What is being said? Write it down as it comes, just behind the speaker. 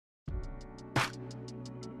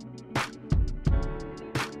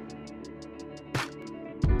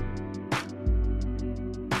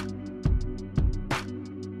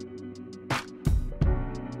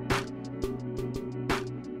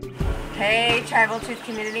Hey, Tribal Truth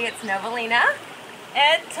Community, it's Novalena.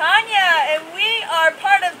 And Tanya, and we are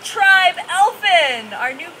part of Tribe Elfin,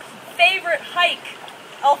 our new favorite hike,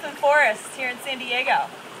 Elfin Forest here in San Diego.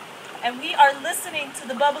 And we are listening to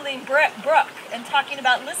the bubbling brook and talking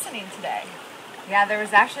about listening today. Yeah, there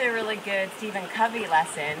was actually a really good Stephen Covey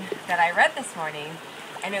lesson that I read this morning,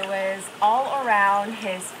 and it was all around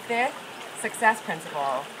his 5th success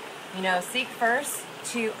principle. You know, seek first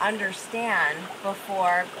to understand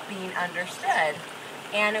before being understood.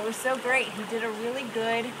 And it was so great. He did a really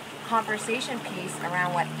good conversation piece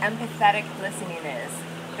around what empathetic listening is.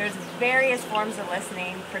 There's various forms of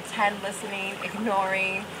listening: pretend listening,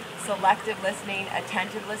 ignoring, selective listening,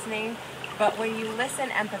 attentive listening. But when you listen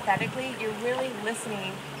empathetically, you're really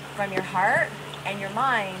listening from your heart and your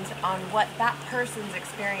mind on what that person's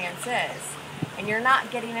experience is. And you're not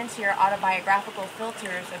getting into your autobiographical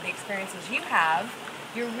filters of the experiences you have.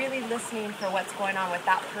 You're really listening for what's going on with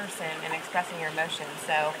that person and expressing your emotions.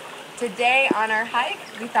 So today on our hike,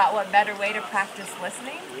 we thought what better way to practice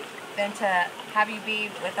listening than to have you be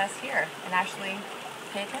with us here and actually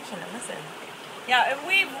pay attention and listen. Yeah, and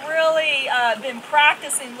we've really been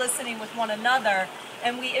practicing listening with one another,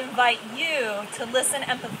 and we invite you to listen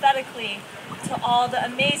empathetically to all the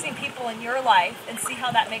amazing people in your life and see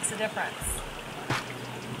how that makes a difference.